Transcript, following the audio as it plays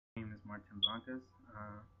My name is Martin Blancas.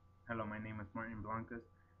 Hello, my name is Martin Blancas.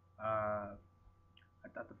 Uh, I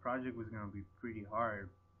thought the project was gonna be pretty hard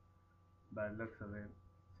by the looks of it,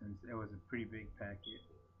 since it was a pretty big packet.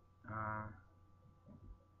 Uh,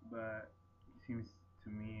 but it seems to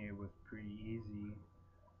me it was pretty easy.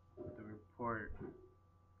 The report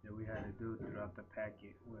that we had to do throughout the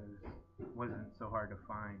packet wasn't so hard to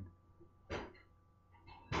find.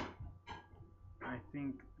 I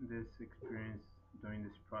think this experience doing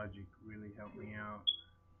this project really helped me out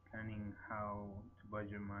planning how to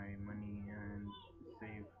budget my money and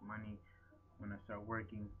save money when I start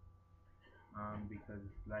working, because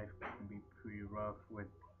life can be pretty rough with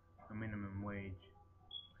a minimum wage,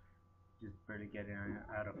 just barely getting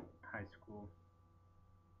out of high school.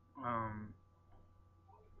 Um,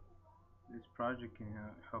 this project can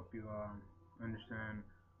help you understand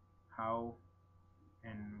how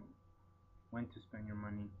and when to spend your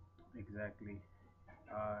money exactly.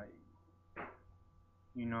 Uh,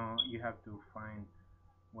 you have to find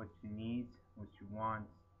what you need, what you want.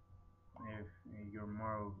 If you're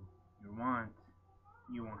more of your want,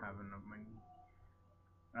 you won't have enough money.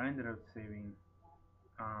 I ended up saving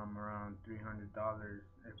around $300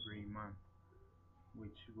 every month,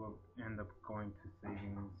 which will end up going to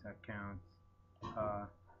savings accounts. I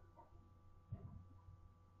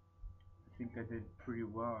think I did pretty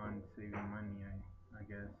well on saving money. I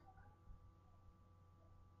guess.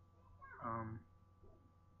 Um,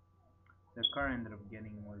 the car I ended up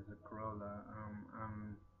getting was a Corolla.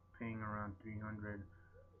 I'm paying around 300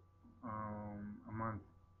 a month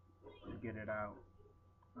to get it out.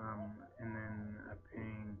 And then I'm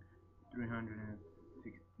paying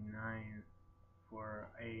 369 for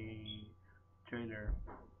a trailer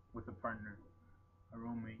with a partner, a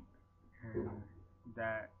roommate, and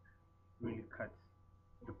that really cuts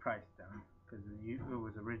the price down because it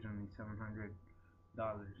was originally $700.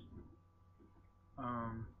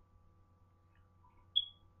 Um,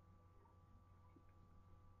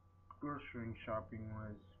 Grocery shopping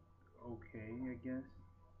was okay, I guess.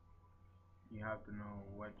 You have to know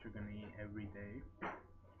what you're gonna eat every day,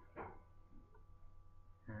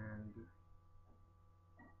 and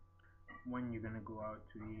when you're gonna go out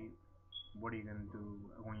to eat. What are you gonna do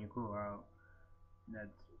when you go out? That's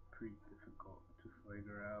pretty difficult to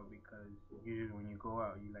figure out because usually when you go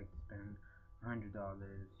out, you like to spend $100,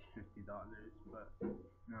 $50, but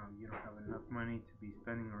no, you don't have enough money to be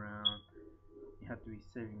spending around. You have to be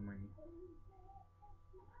saving money.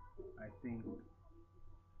 I think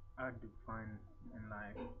I do fine in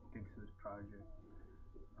life thanks to this project.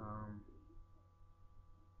 Um,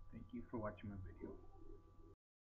 Thank you for watching my video.